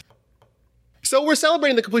So we're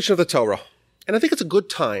celebrating the completion of the Torah. And I think it's a good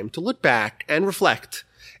time to look back and reflect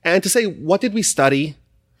and to say, what did we study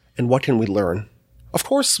and what can we learn? Of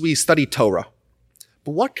course, we study Torah.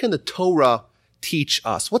 But what can the Torah teach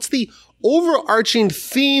us? What's the overarching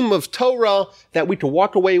theme of Torah that we can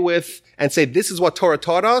walk away with and say, this is what Torah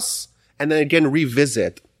taught us, and then again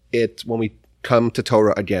revisit it when we come to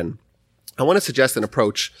Torah again? I want to suggest an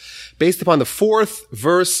approach based upon the 4th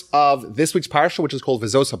verse of this week's parsha, which is called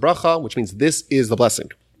Vezos HaBracha, which means this is the blessing.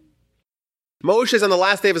 Moshe is on the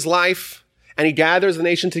last day of his life, and he gathers the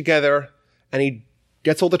nation together, and he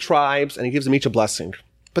gets all the tribes, and he gives them each a blessing.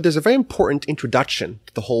 But there's a very important introduction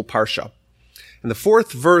to the whole parsha. And the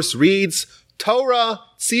 4th verse reads, Torah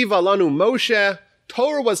tziva lanu Moshe.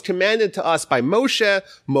 Torah was commanded to us by Moshe,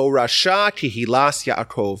 Morasha Kihilas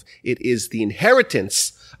Yaakov. It is the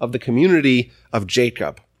inheritance of the community of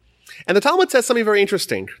Jacob. And the Talmud says something very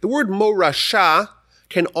interesting. The word Morasha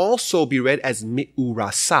can also be read as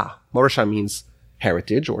Mi'urasa. Morasha means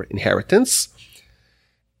heritage or inheritance,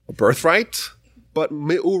 a birthright. But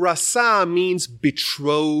Me'urasa means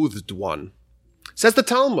betrothed one. Says the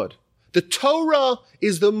Talmud, the Torah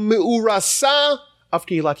is the Me'urasa of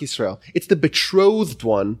Kehilat Yisrael. It's the betrothed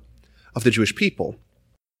one of the Jewish people.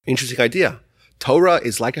 Interesting idea. Torah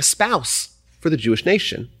is like a spouse for the Jewish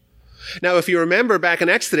nation. Now, if you remember back in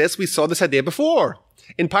Exodus, we saw this idea before.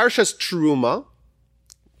 In Parshas Teruma,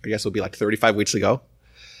 I guess it'll be like 35 weeks ago,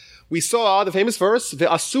 we saw the famous verse,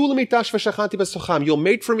 Ve'asu l'mikdash v'shachanti b'socham. You'll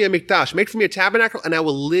make for me a mikdash, make for me a tabernacle, and I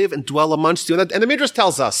will live and dwell amongst you. And the Midrash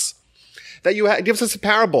tells us that it gives us a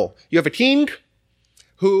parable. You have a king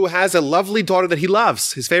who has a lovely daughter that he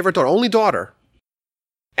loves, his favorite daughter, only daughter.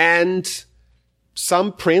 And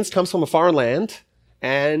some prince comes from a foreign land,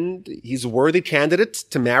 and he's a worthy candidate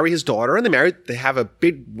to marry his daughter. And they have a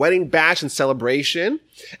big wedding bash and celebration.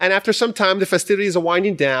 And after some time, the festivities are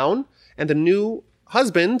winding down, and the new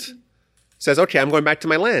husband says, okay, I'm going back to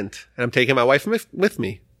my land, and I'm taking my wife with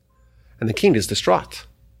me. And the king is distraught.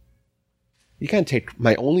 You can't take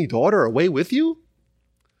my only daughter away with you?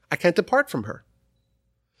 I can't depart from her.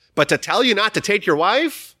 But to tell you not to take your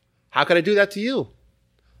wife? How can I do that to you?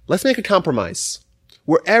 Let's make a compromise.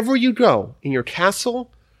 Wherever you go, in your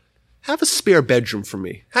castle, have a spare bedroom for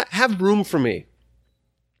me. Have room for me.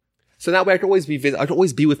 So that way I can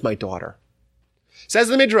always be with my daughter. Says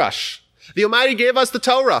the Midrash, the Almighty gave us the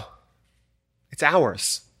Torah. It's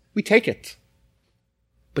ours. We take it.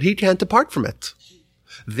 But he can't depart from it.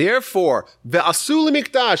 Therefore, ve'asu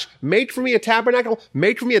l'mikdash, make for me a tabernacle,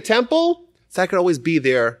 make for me a temple, so I can always be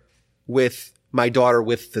there with my daughter,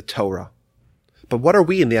 with the Torah. But what are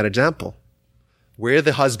we in that example? We're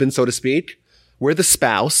the husband, so to speak. We're the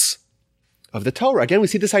spouse of the Torah. Again, we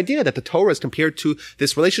see this idea that the Torah is compared to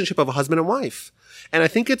this relationship of a husband and wife. And I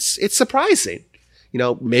think it's surprising. You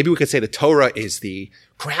know, maybe we could say the Torah is the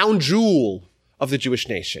crown jewel of the Jewish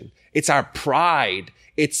nation. It's our pride.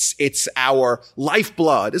 It's our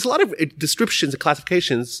lifeblood. There's a lot of descriptions and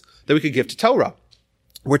classifications that we could give to Torah.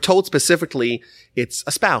 We're told specifically it's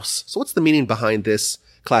a spouse. So what's the meaning behind this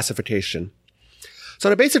classification? So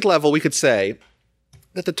on a basic level, we could say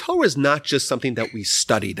that the Torah is not just something that we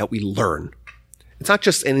study, that we learn. It's not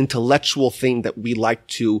just an intellectual thing that we like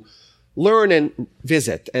to learn and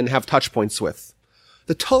visit and have touch points with.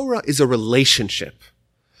 The Torah is a relationship.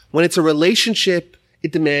 When it's a relationship,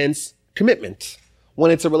 it demands commitment.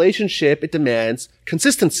 When it's a relationship, it demands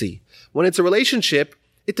consistency. When it's a relationship,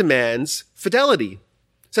 it demands fidelity.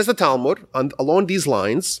 Says the Talmud, along these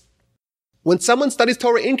lines, when someone studies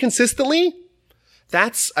Torah inconsistently,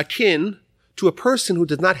 that's akin to a person who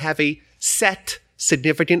does not have a set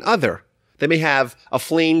significant other. They may have a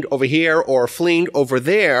fling over here or a fling over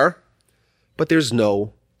there, but there's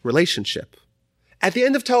no relationship. At the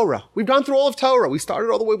end of Torah, we've gone through all of Torah. We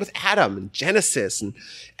started all the way with Adam and Genesis and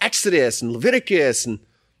Exodus and Leviticus and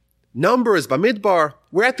Numbers, Bamidbar.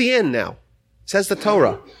 We're at the end now. Says the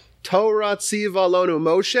Torah. Torah tziva lonu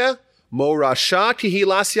Moshe, Morasha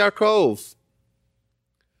Kihilas Yaakov.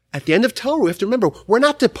 At the end of Torah, we have to remember, we're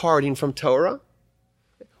not departing from Torah.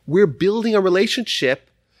 We're building a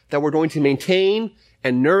relationship that we're going to maintain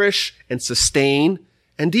and nourish and sustain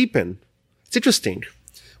and deepen. It's interesting.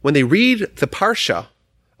 When they read the Parsha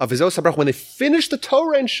of Vezos HaBracha, when they finish the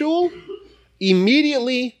Torah in Shul,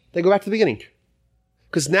 immediately they go back to the beginning.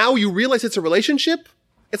 Because now you realize it's a relationship.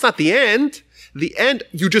 It's not the end. The end,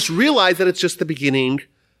 you just realize that it's just the beginning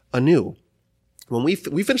anew. When we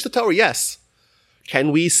finish the Torah, yes.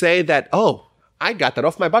 Can we say that, oh, I got that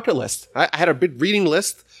off my bucket list. I had a big reading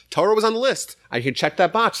list. Torah was on the list. I could check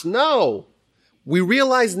that box. No. We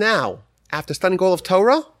realize now, after studying all of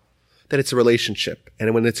Torah, that it's a relationship.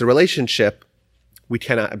 And when it's a relationship, we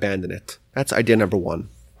cannot abandon it. That's idea number one.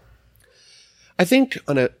 I think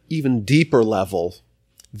on an even deeper level,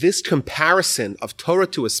 this comparison of Torah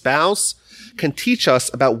to a spouse can teach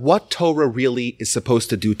us about what Torah really is supposed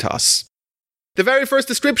to do to us. The very first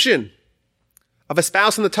description of a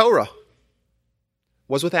spouse in the Torah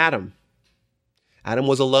was with Adam. Adam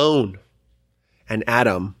was alone, and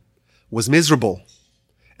Adam was miserable.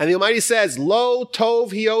 And the Almighty says, Lo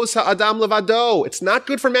tov hios ha'adam levado. It's not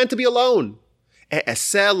good for man to be alone.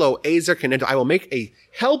 E'eseh lo ezer kenento. I will make a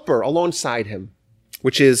helper alongside him,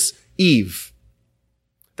 which is Eve.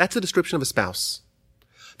 That's a description of a spouse.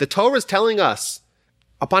 The Torah is telling us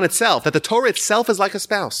upon itself that the Torah itself is like a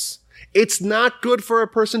spouse. It's not good for a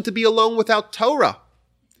person to be alone without Torah.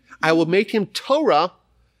 I will make him Torah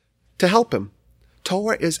to help him.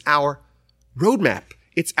 Torah is our roadmap.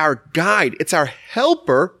 It's our guide. It's our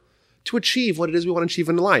helper to achieve what it is we want to achieve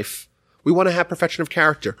in life. We want to have perfection of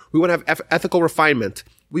character. We want to have ethical refinement.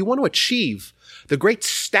 We want to achieve the great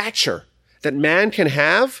stature that man can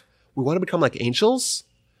have. We want to become like angels.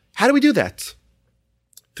 How do we do that?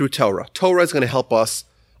 Through Torah. Torah is going to help us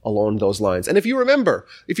along those lines. And if you remember,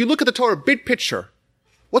 if you look at the Torah big picture,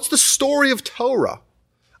 what's the story of Torah?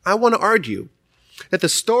 I want to argue that the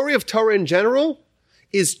story of Torah in general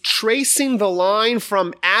is tracing the line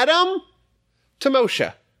from Adam to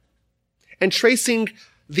Moshe and tracing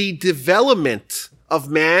the development of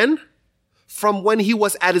man from when he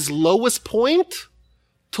was at his lowest point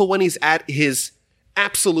to when he's at his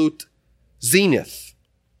absolute zenith.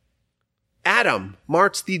 Adam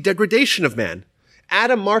marks the degradation of man.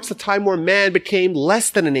 Adam marks the time where man became less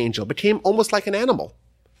than an angel, became almost like an animal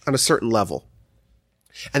on a certain level.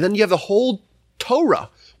 And then you have the whole Torah,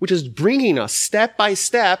 which is bringing us step by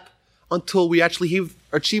step until we actually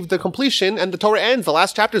achieve the completion, and the Torah ends. The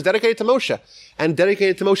last chapter is dedicated to Moshe and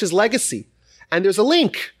dedicated to Moshe's legacy. And there's a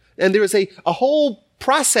link, and there's a whole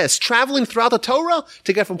process traveling throughout the Torah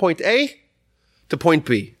to get from point A to point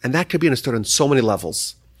B. And that could be understood on so many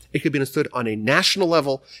levels. It could be understood on a national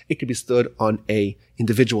level. It could be understood on a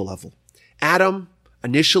individual level. Adam,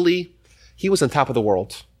 initially, he was on top of the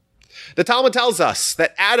world. The Talmud tells us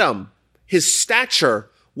that Adam, his stature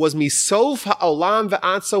was misov ha'olam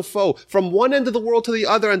ve'ad sofo, from one end of the world to the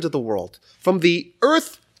other end of the world, from the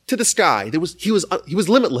earth to the sky. He was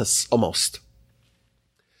limitless almost.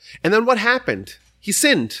 And then what happened? He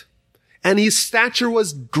sinned, and his stature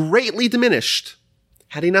was greatly diminished.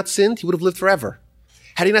 Had he not sinned, he would have lived forever.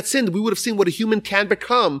 Had he not sinned, we would have seen what a human can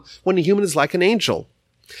become when a human is like an angel.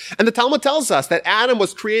 And the Talmud tells us that Adam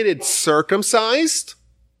was created circumcised,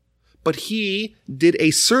 but he did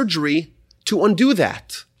a surgery to undo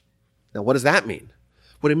that. Now, what does that mean?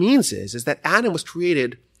 What it means is that Adam was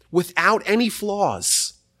created without any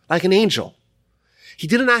flaws, like an angel. He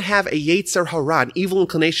did not have a yetzer hara, an evil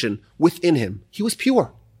inclination, within him. He was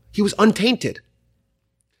pure. He was untainted.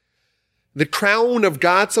 The crown of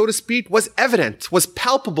God, so to speak, was evident, was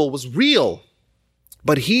palpable, was real.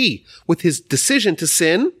 But he, with his decision to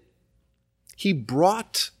sin, he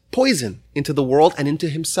brought poison into the world and into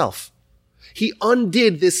himself. He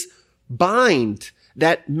undid this bind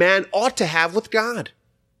that man ought to have with God.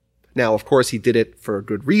 Now, of course, he did it for a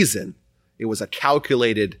good reason. It was a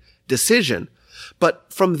calculated decision.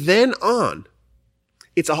 But from then on,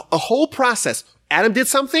 it's a whole process. Adam did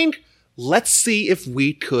something. Let's see if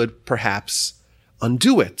we could perhaps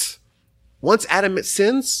undo it. Once Adam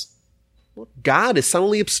sins, God is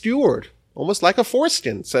suddenly obscured, almost like a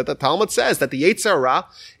foreskin. So the Talmud says that the yetzer hara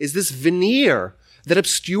is this veneer that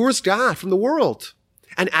obscures God from the world.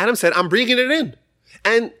 And Adam said, I'm bringing it in.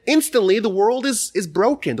 And instantly the world is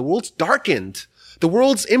broken. The world's darkened. The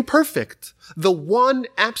world's imperfect. The one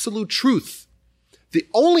absolute truth, the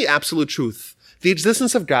only absolute truth, the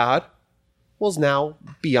existence of God, was now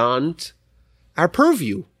beyond our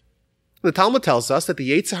purview. The Talmud tells us that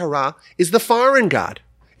the yetzer hara is the foreign God.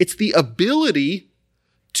 It's the ability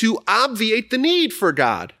to obviate the need for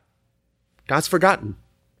God. God's forgotten.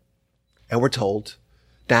 And we're told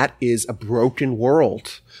that is a broken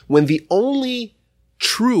world. When the only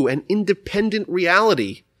true and independent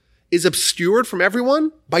reality is obscured from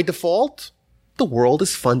everyone by default, the world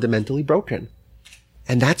is fundamentally broken.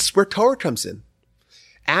 And that's where Torah comes in.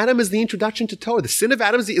 Adam is the introduction to Torah. The sin of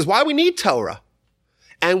Adam is why we need Torah.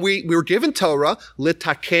 And we were given Torah,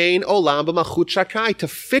 litakein olam b'malchut shakai, to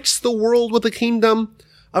fix the world with the kingdom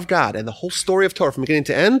of God. And the whole story of Torah from beginning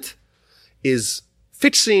to end is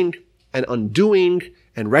fixing and undoing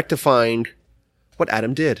and rectifying what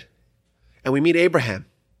Adam did. And we meet Abraham.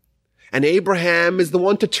 And Abraham is the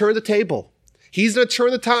one to turn the table. He's going to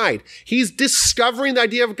turn the tide. He's discovering the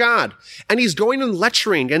idea of God. And he's going and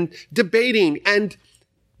lecturing and debating and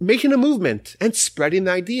making a movement and spreading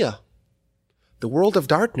the idea. The world of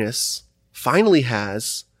darkness finally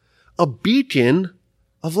has a beacon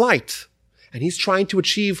of light. And he's trying to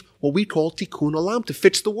achieve what we call tikkun olam, to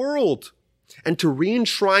fix the world and to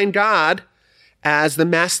re-enshrine God as the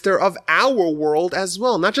master of our world as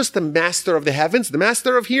well. Not just the master of the heavens, the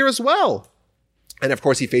master of here as well. And of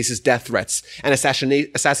course, he faces death threats and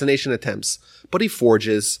assassination attempts, but he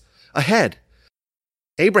forges ahead.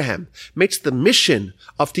 Abraham makes the mission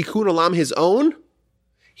of tikkun olam his own.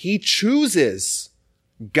 He chooses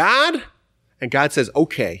God, and God says,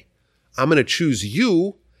 okay, I'm going to choose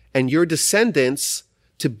you and your descendants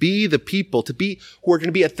to be the people, who are going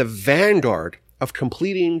to be at the vanguard of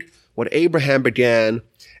completing what Abraham began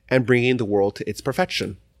and bringing the world to its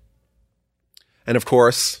perfection. And of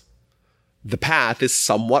course, the path is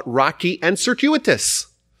somewhat rocky and circuitous.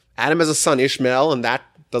 Adam has a son, Ishmael, and that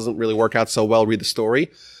doesn't really work out so well. Read the story.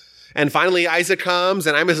 And finally, Isaac comes,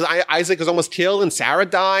 and Isaac is almost killed, and Sarah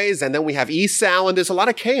dies, and then we have Esau, and there's a lot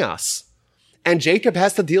of chaos. And Jacob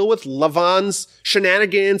has to deal with Lavan's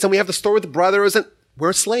shenanigans, and we have the story with the brothers, and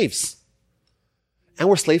we're slaves. And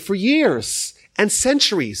we're slaves for years and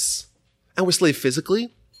centuries. And we're enslaved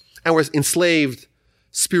physically, and we're enslaved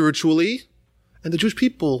spiritually. And the Jewish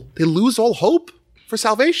people, they lose all hope for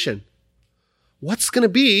salvation. What's going to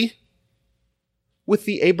be with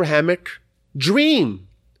the Abrahamic dream?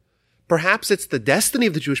 Perhaps it's the destiny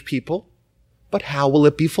of the Jewish people, but how will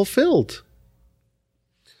it be fulfilled?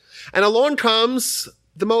 And along comes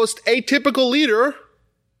the most atypical leader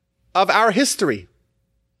of our history.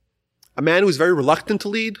 A man who's very reluctant to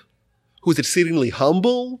lead, who's exceedingly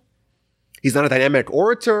humble. He's not a dynamic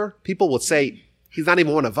orator. People will say, he's not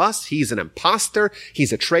even one of us. He's an imposter.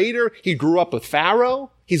 He's a traitor. He grew up with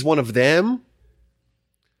Pharaoh. He's one of them.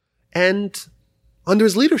 And under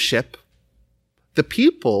his leadership, the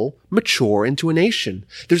people mature into a nation.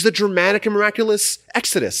 There's the dramatic and miraculous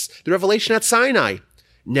Exodus, the revelation at Sinai.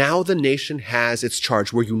 Now the nation has its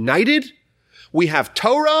charge. We're united. We have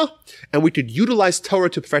Torah, and we could utilize Torah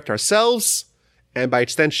to perfect ourselves, and by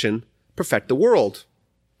extension, perfect the world.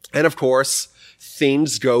 And of course,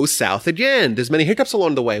 things go south again. There's many hiccups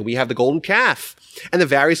along the way. We have the golden calf, and the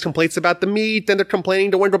various complaints about the meat, and they're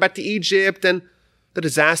complaining they want to go back to Egypt, and the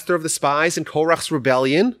disaster of the spies and Korach's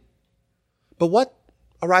rebellion. But what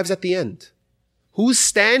arrives at the end? Who's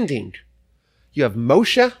standing? You have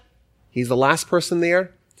Moshe. He's the last person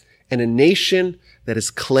there. And a nation that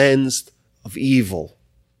is cleansed of evil.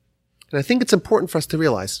 And I think it's important for us to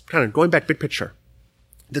realize, kind of going back big picture,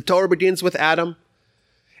 the Torah begins with Adam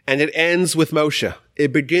and it ends with Moshe.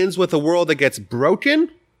 It begins with a world that gets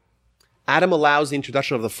broken. Adam allows the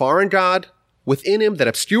introduction of the foreign God within him that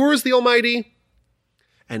obscures the Almighty.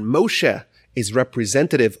 And Moshe is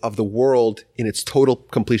representative of the world in its total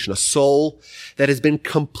completion, a soul that has been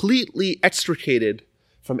completely extricated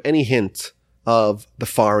from any hint of the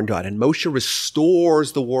foreign God. And Moshe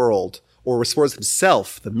restores the world, or restores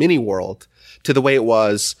himself, the mini world, to the way it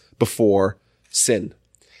was before sin.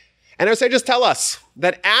 And I would say just tell us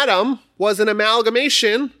that Adam was an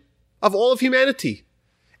amalgamation of all of humanity,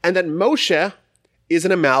 and that Moshe is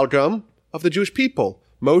an amalgam of the Jewish people.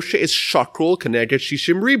 Moshe is Shakrul Keneged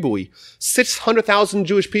Shishim Ribui. 600,000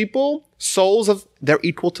 Jewish people, they're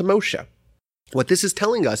equal to Moshe. What this is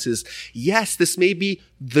telling us is, yes, this may be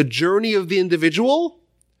the journey of the individual,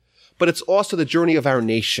 but it's also the journey of our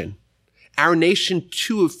nation. Our nation,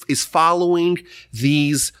 too, is following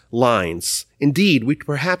these lines. Indeed, we could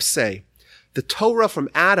perhaps say the Torah from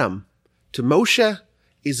Adam to Moshe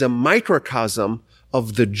is a microcosm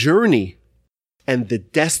of the journey and the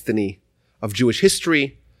destiny of Jewish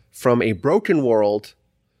history from a broken world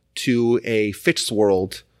to a fixed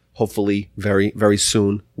world, hopefully very, very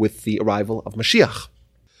soon with the arrival of Mashiach.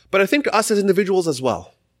 But I think to us as individuals as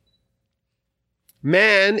well,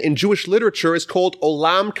 man in Jewish literature is called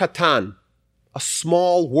Olam Katan, a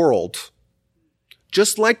small world.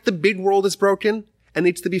 Just like the big world is broken and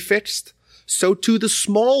needs to be fixed, so too the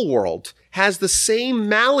small world has the same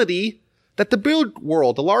malady that the big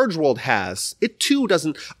world, the large world has. It too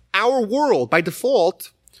doesn't. Our world, by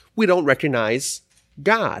default, we don't recognize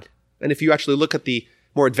God. And if you actually look at the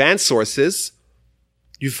more advanced sources,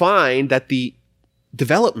 you find that the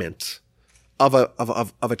development of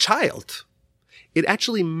a child, it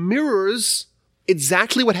actually mirrors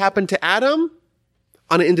exactly what happened to Adam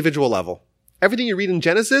on an individual level. Everything you read in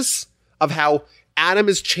Genesis of how Adam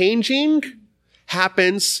is changing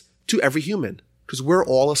happens to every human, because we're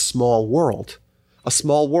all a small world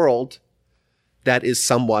that is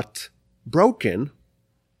somewhat broken.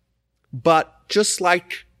 But just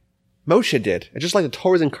like Moshe did, and just like the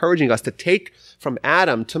Torah is encouraging us to take from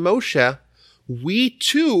Adam to Moshe, we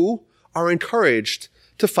too are encouraged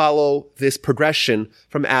to follow this progression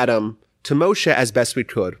from Adam to Moshe as best we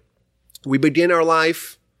could. We begin our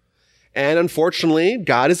life, and unfortunately,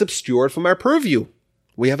 God is obscured from our purview.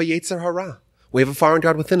 We have a Yetzer Hara. We have a foreign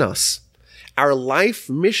God within us. Our life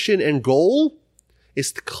mission and goal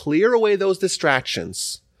is to clear away those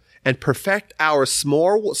distractions and perfect our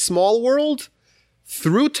small world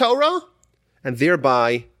through Torah, and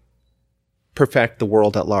thereby perfect the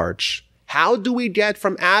world at large. How do we get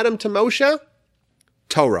from Adam to Moshe?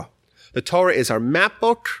 Torah. The Torah is our map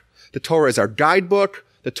book. The Torah is our guidebook.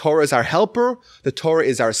 The Torah is our helper. The Torah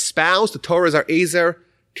is our spouse. The Torah is our Ezer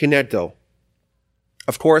Kinedo.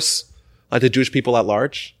 Of course, like the Jewish people at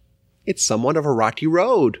large, it's somewhat of a rocky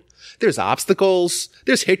road. There's obstacles.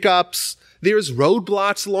 There's hiccups. There's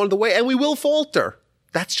roadblocks along the way, and we will falter.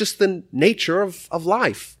 That's just the nature of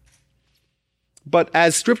life. But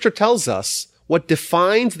as scripture tells us, what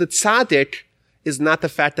defines the tzaddik is not the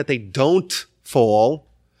fact that they don't fall,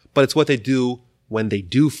 but it's what they do when they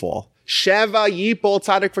do fall. Sheva yipol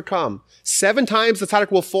tzaddik v'kam. 7 times the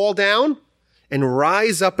tzaddik will fall down and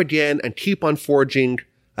rise up again and keep on forging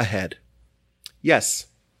ahead. Yes,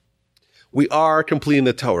 we are completing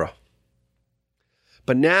the Torah.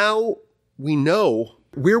 But now we know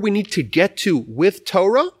where we need to get to with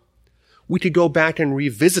Torah. We could go back and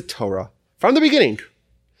revisit Torah from the beginning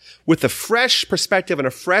with a fresh perspective and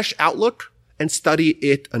a fresh outlook and study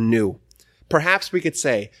it anew. Perhaps we could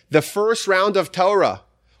say the first round of Torah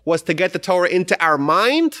was to get the Torah into our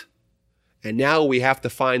mind, and now we have to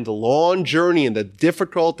find the long journey and the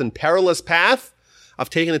difficult and perilous path of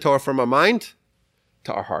taking the Torah from our mind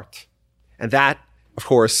to our heart. And that, of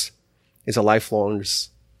course, is a lifelong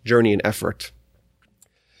journey and effort.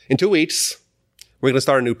 In 2 weeks, we're going to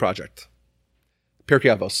start a new project.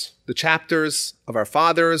 Pirkei Avos, the chapters of our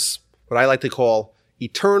fathers, what I like to call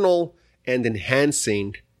eternal and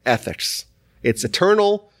enhancing ethics. It's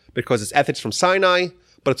eternal because it's ethics from Sinai,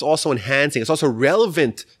 but it's also enhancing. It's also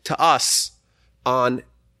relevant to us in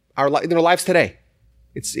our lives today.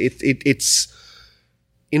 It's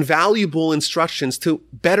invaluable instructions to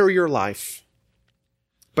better your life.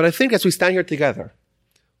 But I think as we stand here together,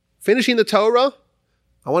 finishing the Torah,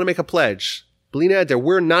 I want to make a pledge. Bli neder,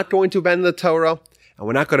 we're not going to abandon the Torah, and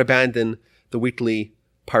we're not going to abandon the weekly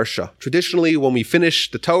Parsha. Traditionally, when we finish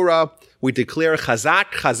the Torah, we declare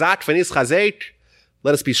Chazak, Chazak, V'nis Chazek.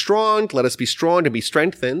 Let us be strong and be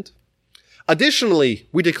strengthened. Additionally,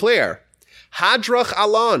 we declare Hadrach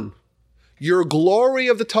Alon, your glory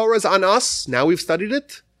of the Torah is on us. Now we've studied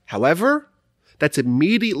it. However, that's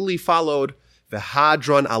immediately followed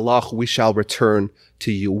V'hadron alach, we shall return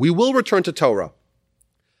to you. We will return to Torah.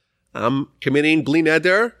 I'm committing Bli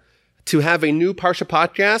neder to have a new Parsha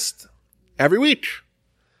podcast every week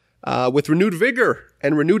with renewed vigor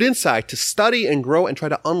and renewed insight to study and grow and try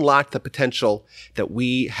to unlock the potential that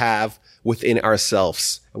we have within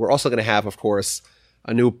ourselves. And we're also going to have, of course,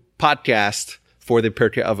 a new podcast for the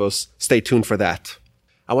Pirkei Avos. Stay tuned for that.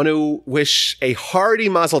 I want to wish a hearty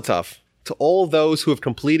mazel tov to all those who have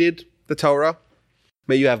completed the Torah.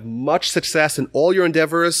 May you have much success in all your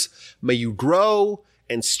endeavors. May you grow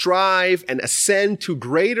and strive and ascend to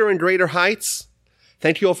greater and greater heights.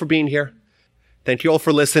 Thank you all for being here. Thank you all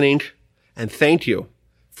for listening. And thank you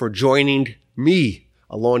for joining me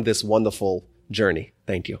along this wonderful journey.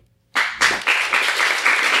 Thank you.